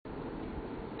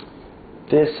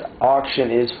This auction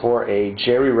is for a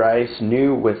Jerry Rice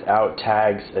new without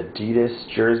tags Adidas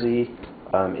jersey.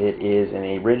 It is an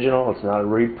original, it's not a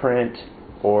reprint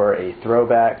or a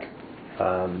throwback.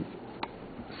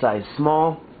 Size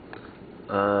small.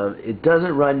 It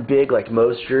doesn't run big like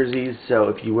most jerseys, so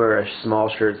if you wear a small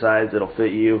shirt size, it'll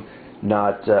fit you.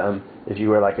 Not if you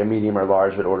wear like a medium or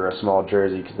large, but order a small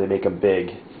jersey because they make them big.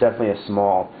 It's definitely a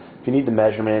small. If you need the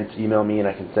measurements, email me and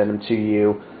I can send them to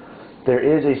you. There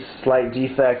is a slight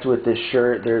defect with this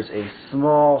shirt. There's a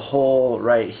small hole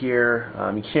right here.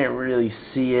 You can't really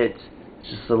see it. It's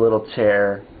just a little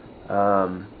tear.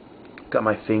 Got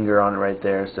my finger on it right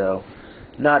there, so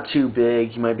not too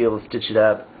big. You might be able to stitch it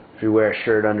up. If you wear a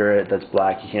shirt under it that's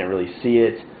black, you can't really see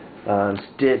it.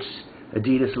 Stitched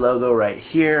Adidas logo right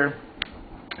here.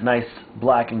 Nice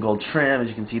black and gold trim. As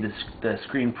you can see, the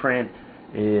screen print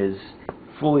is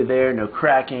fully there, no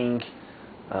cracking.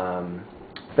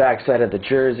 Back side of the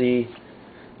jersey,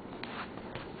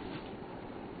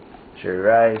 Jerry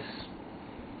Rice,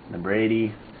 number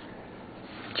 80.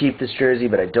 Keep this jersey,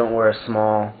 but I don't wear a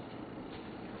small.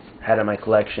 Had it in my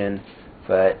collection,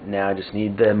 but now I just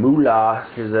need the moolah.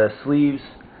 Here's the sleeves,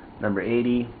 number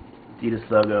 80, Adidas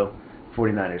logo,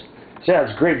 49ers. So yeah,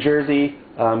 it's a great jersey.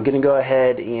 I'm going to go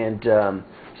ahead and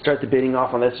start the bidding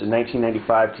off on this in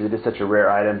 1995 because it is such a rare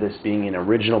item, this being an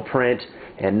original print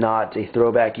and not a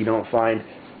throwback. You don't find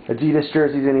Adidas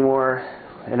jerseys anymore.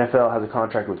 NFL has a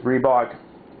contract with Reebok,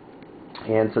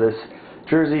 and so this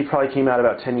jersey probably came out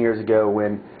about 10 years ago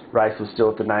when Rice was still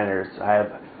with the Niners. I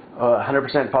have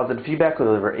 100% positive feedback with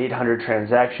over 800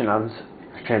 transactions.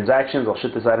 I'll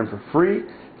ship this item for free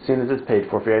as soon as it's paid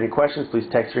for. If you have any questions, please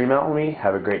text or email me.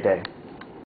 Have a great day.